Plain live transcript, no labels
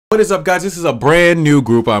What is up, guys? This is a brand new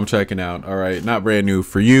group I'm checking out. All right, not brand new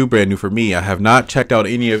for you, brand new for me. I have not checked out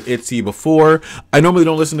any of ITZY before. I normally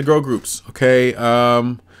don't listen to girl groups. Okay, I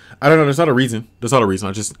don't know. There's not a reason. There's not a reason.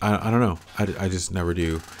 I don't know. I just never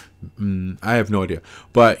do. I have no idea.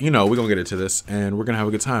 But you know, we're gonna get into this and we're gonna have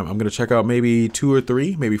a good time. I'm gonna check out maybe 2 or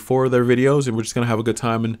 3, maybe 4 of their videos, and we're just gonna have a good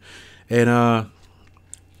time and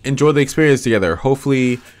enjoy the experience together.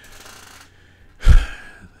 Hopefully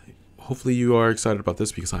you are excited about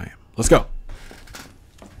this because I am. Let's go.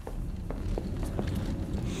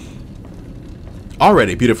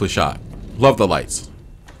 Already beautifully shot. Love the lights.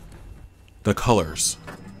 The colors.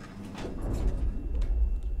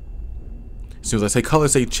 As soon as I say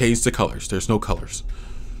colors, they change the colors. There's no colors.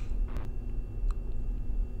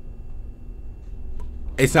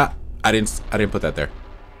 It's not. I didn't put that there.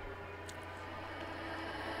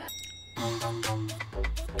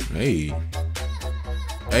 Hey.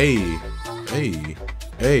 Hey, hey,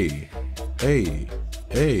 hey, hey,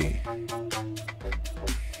 hey.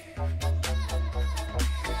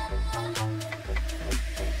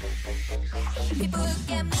 People look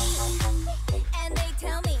at me and they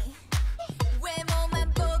tell me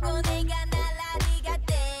외모만 보고 내가 날라리가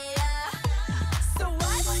돼요. So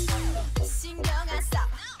what? 신경 안 써.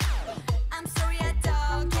 I'm sorry I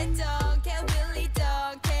don't care, really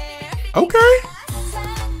don't care. Okay.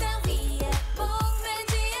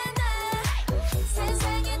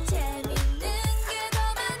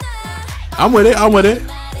 I'm with it. I'm with it.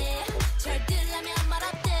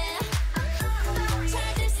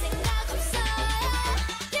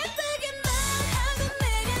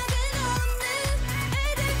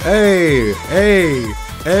 Hey, hey,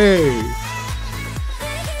 hey.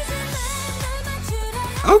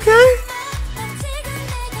 Okay.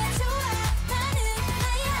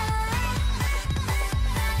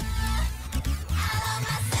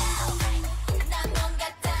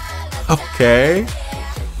 Okay.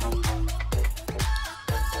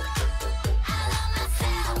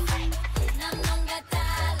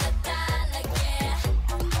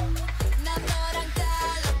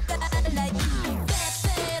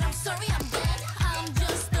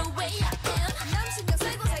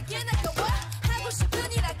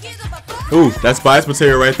 Ooh, that's bias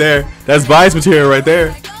material right there. That's bias material right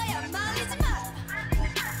there.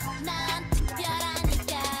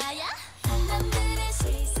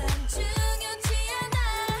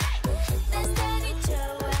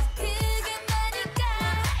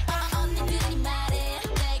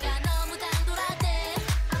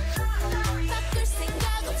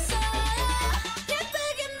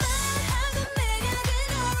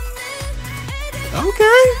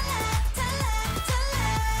 Okay.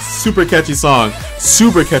 Super catchy song.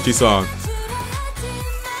 Super catchy song.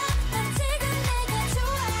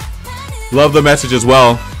 Love the message as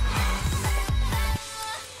well.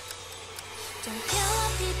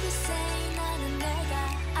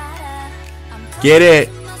 Get it.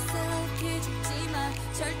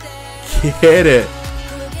 Get it.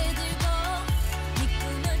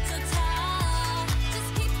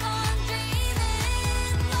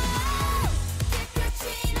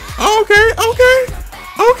 Okay, okay.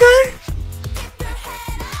 Okay.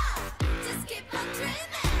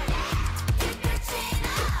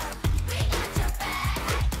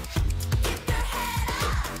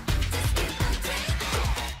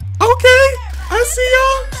 Okay, I see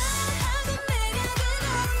y'all.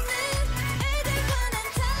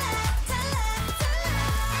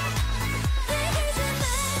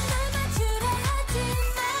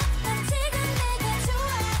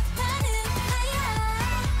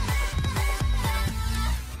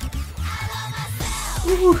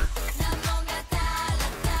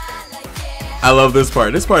 I love this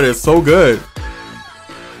part. This part is so good.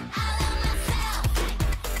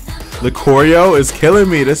 The choreo is killing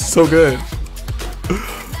me. This is so good.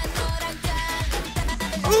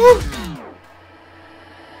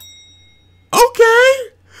 Okay.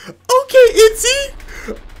 Okay, ITZY.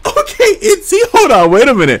 Okay, ITZY. Hold on. Wait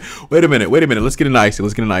a minute. Wait a minute. Wait a minute. Let's get an ICY.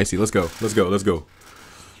 Let's get an ICY. Let's go. Let's go. Let's go.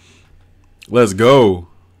 Let's go.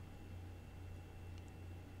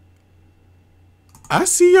 I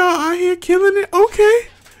see y'all out here killing it. Okay.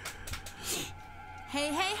 Hey,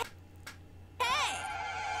 hey, hey.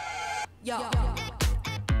 Yo.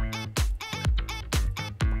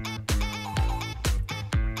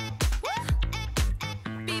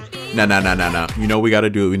 Nah. You know we gotta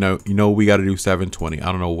do. You know we gotta do 720. I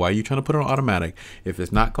don't know why you trying to put it on automatic. If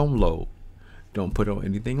it's not gonna load, don't put on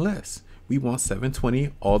anything less. We want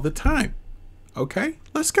 720 all the time. Okay,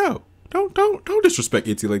 let's go. Don't disrespect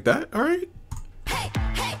ITZY like that. All right. Hey,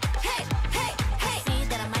 hey, hey, hey, hey. See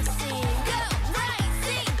that I might sing. Go,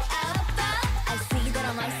 rising out of I see that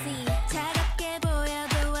I might sing.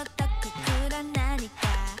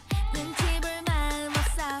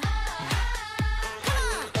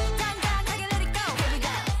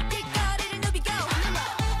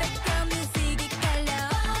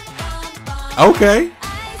 Okay.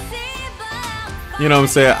 You know what I'm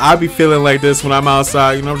saying? I be feeling like this when I'm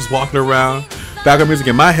outside. You know, I'm just walking around. Background music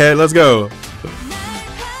in my head. Let's go.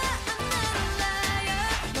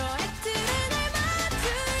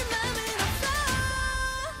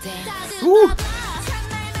 Ooh.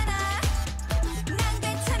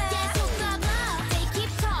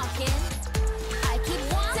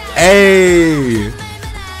 Hey.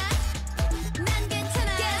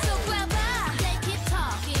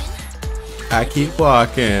 I keep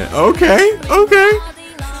walking. Okay, okay.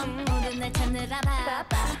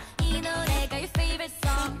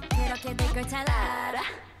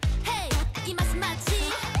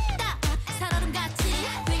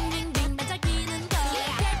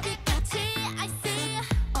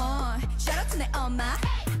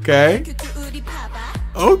 Okay.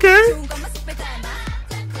 Okay.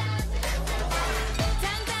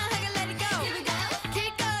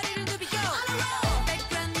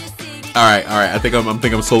 All right. I think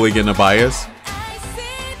I'm slowly getting a bias.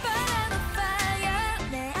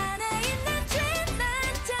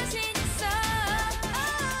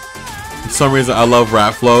 For some reason, I love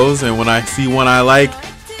rap flows, and when I see one I like,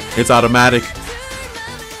 it's automatic.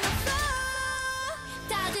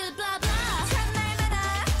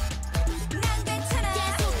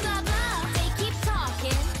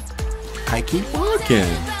 I keep walking.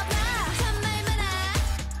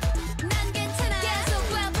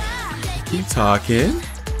 Keep talking.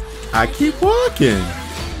 I keep walking.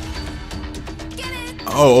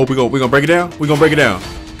 Oh, we gonna break it down? We gonna break it down.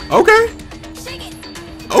 Okay.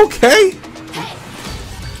 Okay.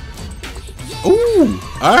 Ooh.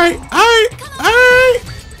 Alright.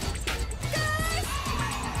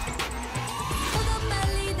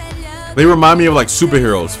 They remind me of like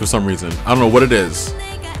superheroes for some reason. I don't know what it is.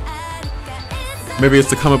 Maybe it's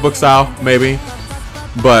the comic book style, maybe.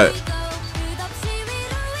 But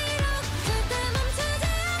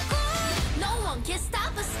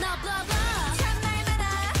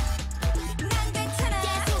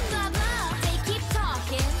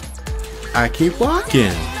I keep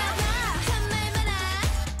walking.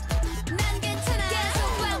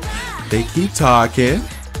 They keep talking.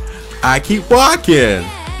 I keep walking.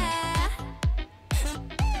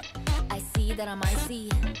 I see that I might see.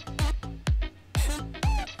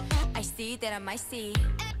 I see that I might see.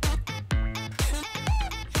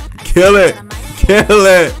 Kill it. Kill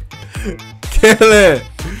it. Kill it.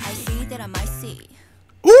 I see that I might see.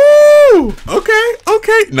 Ooh.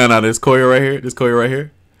 Okay. No, there's choreo right here. There's choreo right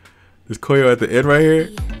here. There's choreo at the end right here.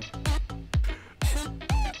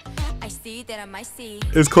 I see that I might see.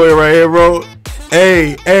 There's choreo right here, bro.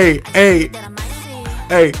 Hey. That I might see.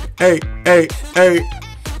 Hey.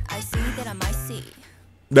 I see that I might see.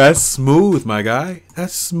 That's smooth, my guy.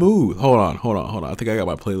 That's smooth. Hold on. I think I got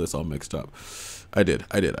my playlist all mixed up. I did.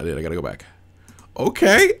 I gotta go back.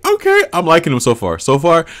 Okay. I'm liking them so far.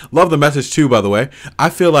 Love the message too, by the way. I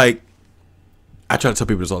feel like I try to tell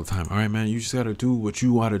people this all the time. All right, man, you just gotta do what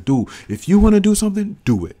you want to do. If you want to do something,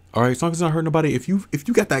 do it. All right, as long as it's not hurting nobody. If you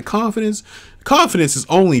got that confidence is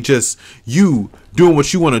only just you doing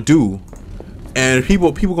what you want to do. And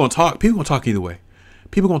people gonna talk. People gonna talk either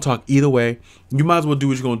way. You might as well do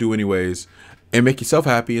what you're gonna do anyways, and make yourself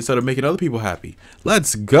happy instead of making other people happy.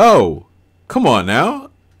 Let's go. Come on now.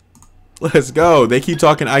 Let's go. They keep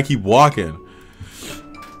talking. I keep walking.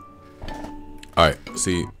 All right.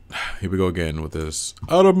 See. Here we go again with this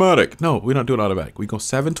automatic. No, we're not doing automatic. We go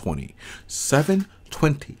 720.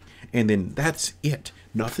 720. And then that's it.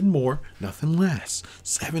 Nothing more, nothing less.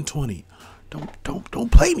 720.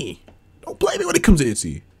 Don't play me. Don't play me when it comes to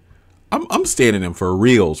ITZY. I'm standing in for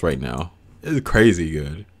reals right now. It's crazy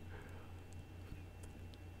good.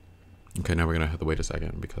 Okay, now we're gonna have to wait a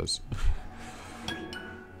second because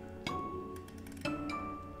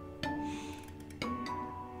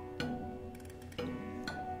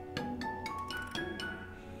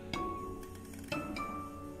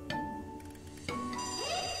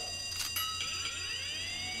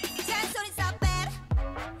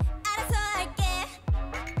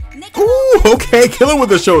ooh, okay, kill him with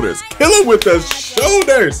the shoulders.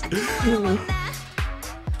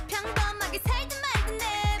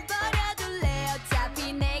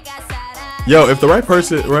 Yo, if the right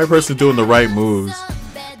person doing the right moves,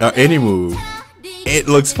 any move, it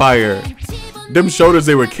looks fire. Them shoulders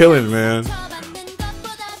they were killing, man.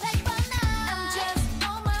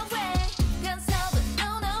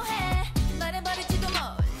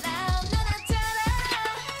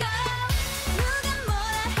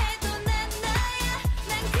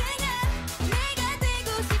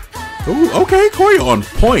 Ooh, okay, choreo on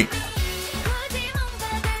point.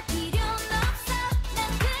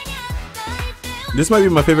 This might be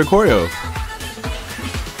my favorite choreo.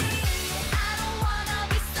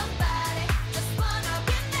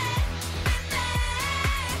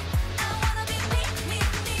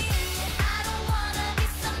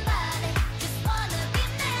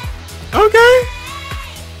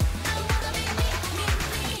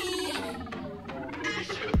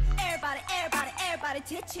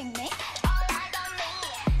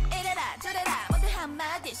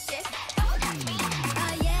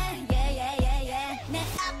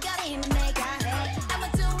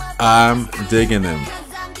 I'm digging them.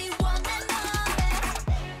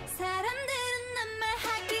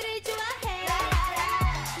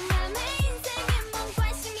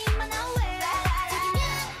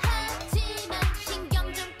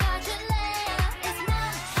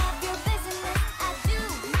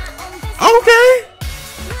 Okay.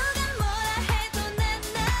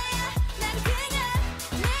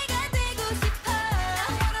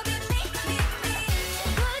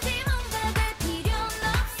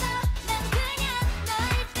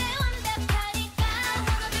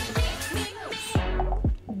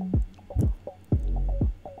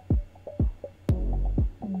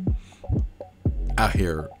 Out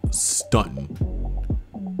here stunting.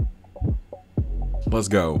 Let's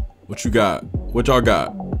go. What you got? What y'all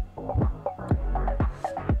got?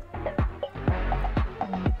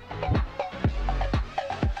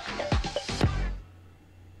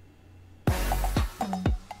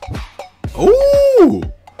 Ooh.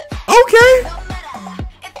 Okay.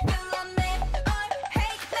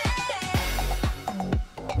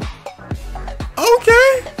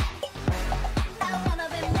 Okay.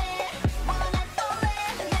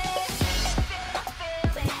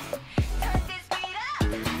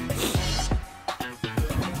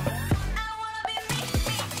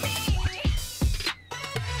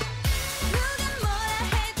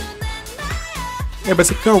 Yeah, but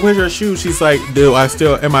girl, where's your shoes? She's like,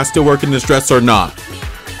 am I still working this dress or not?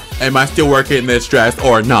 Am I still working this dress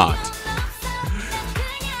or not?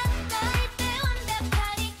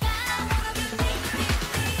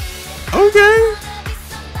 Okay.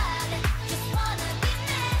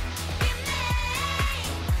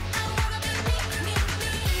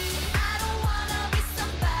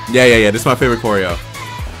 Yeah. This is my favorite choreo.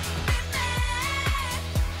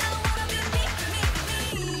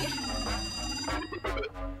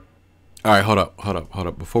 All right, hold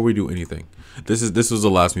up. Before we do anything, this was the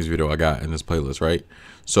last music video I got in this playlist, right?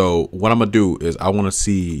 So what I'm gonna do is I want to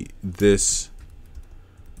see this.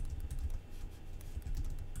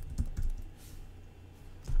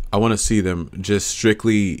 I want to see them just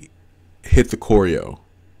strictly hit the choreo,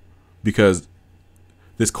 because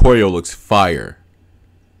this choreo looks fire.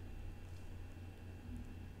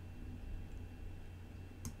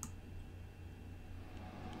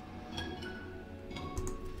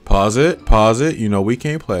 Pause it. You know we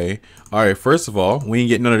can't play. All right, first of all, we ain't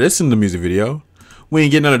getting none of this in the music video. We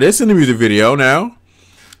ain't getting none of this in the music video now.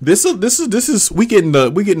 This is we getting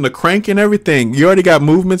the crank and everything. You already got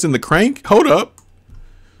movements in the crank. Hold up.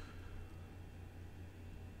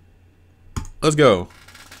 Let's go.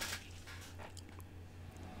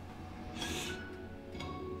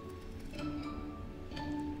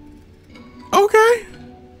 Okay.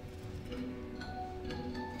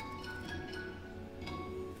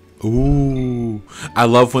 Ooh, I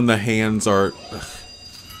love when the hands are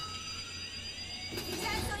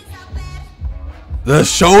the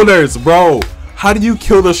shoulders, bro. How do you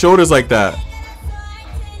kill the shoulders like that?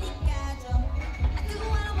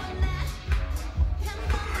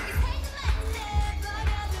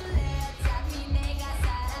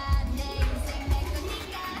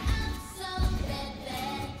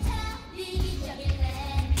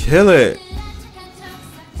 Kill it.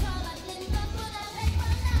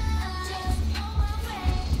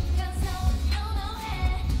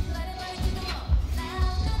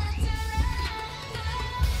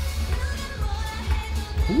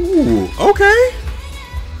 Ooh, okay.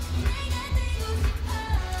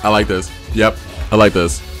 I like this. Yep, I like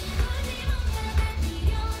this.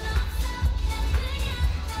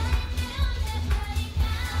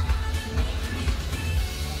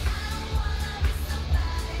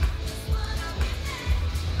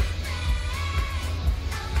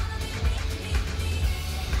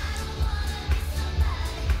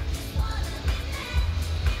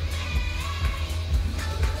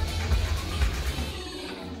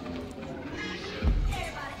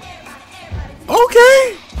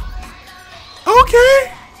 Okay.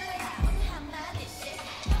 Okay.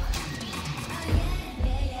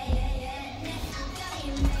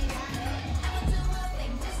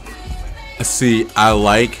 See, I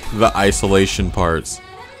like the isolation parts.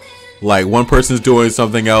 Like one person's doing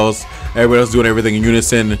something else, everybody else doing everything in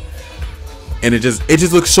unison, and it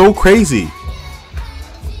just looks so crazy.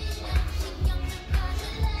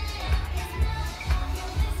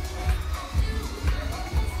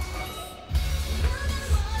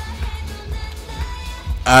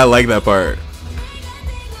 I like that part.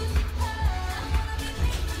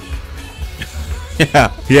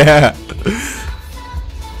 Yeah.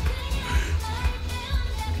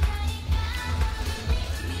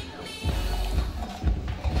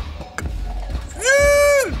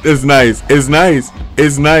 It's nice. It's nice.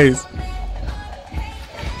 It's nice.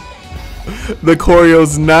 The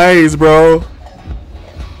choreo's nice, bro.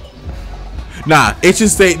 Nah, it's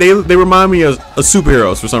just they remind me of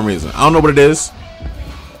superheroes for some reason. I don't know what it is.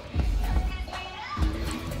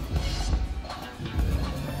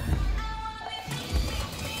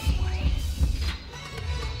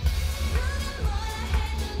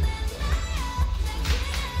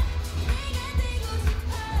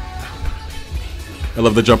 I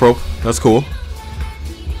love the jump rope. That's cool.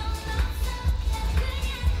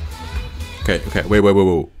 Okay, okay. Wait.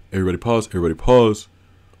 Everybody pause. Everybody pause.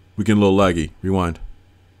 We getting a little laggy. Rewind.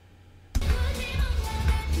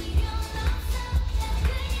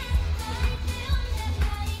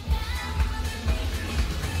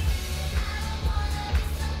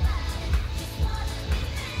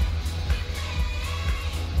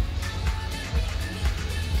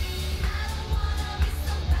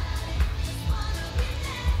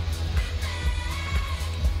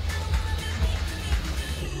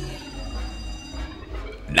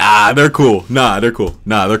 Nah, they're cool. Nah, they're cool.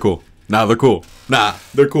 Nah, they're cool. Nah, they're cool. Nah,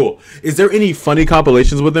 they're cool. Is there any funny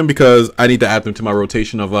compilations with them? Because I need to add them to my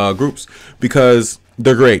rotation of groups. Because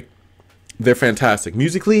they're great. They're fantastic.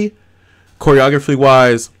 Musically,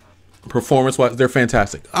 choreography-wise, performance-wise, they're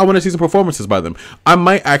fantastic. I want to see some performances by them. I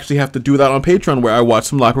might actually have to do that on Patreon where I watch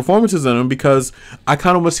some live performances in them because I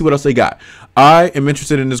kind of want to see what else they got. I am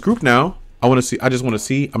interested in this group now. I just want to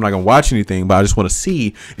see. I'm not going to watch anything, but I just want to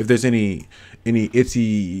see if there's any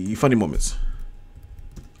ITZY funny moments.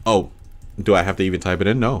 Oh, do I have to even type it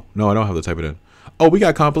in? No, I don't have to type it in. Oh, we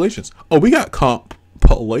got compilations. Oh, we got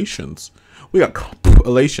compilations.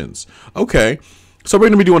 Okay, so we're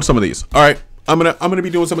gonna be doing some of these. All right, I'm gonna be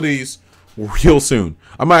doing some of these real soon.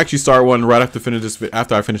 I might actually start one right after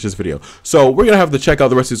I finish this video. So we're gonna have to check out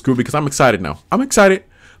the rest of this group because I'm excited now. I'm excited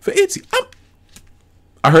for ITZY.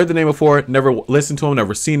 I heard the name before, never listened to them,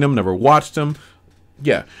 never seen them, never watched them.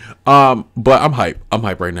 Yeah, but I'm hype. I'm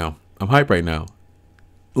hype right now.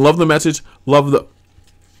 Love the message. Love the.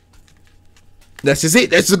 That's just it.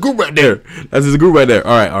 That's the group right there.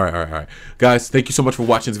 All right. Guys, thank you so much for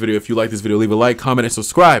watching this video. If you like this video, leave a like, comment, and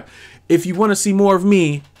subscribe. If you want to see more of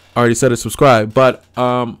me, I already said to subscribe, but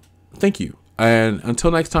thank you. And until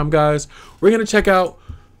next time, guys, we're gonna check out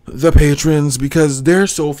the patrons because they're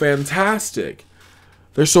so fantastic.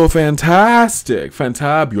 They're so fantastic.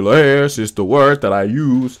 Fantabulous is the word that I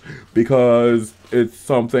use because it's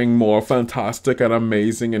something more fantastic and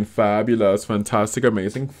amazing and fabulous. Fantastic,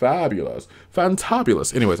 amazing, fabulous.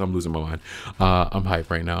 Fantabulous. Anyways, I'm losing my mind. I'm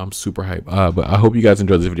hype right now. I'm super hype. But I hope you guys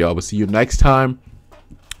enjoyed this video. I will see you next time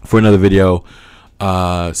for another video.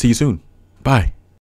 See you soon. Bye.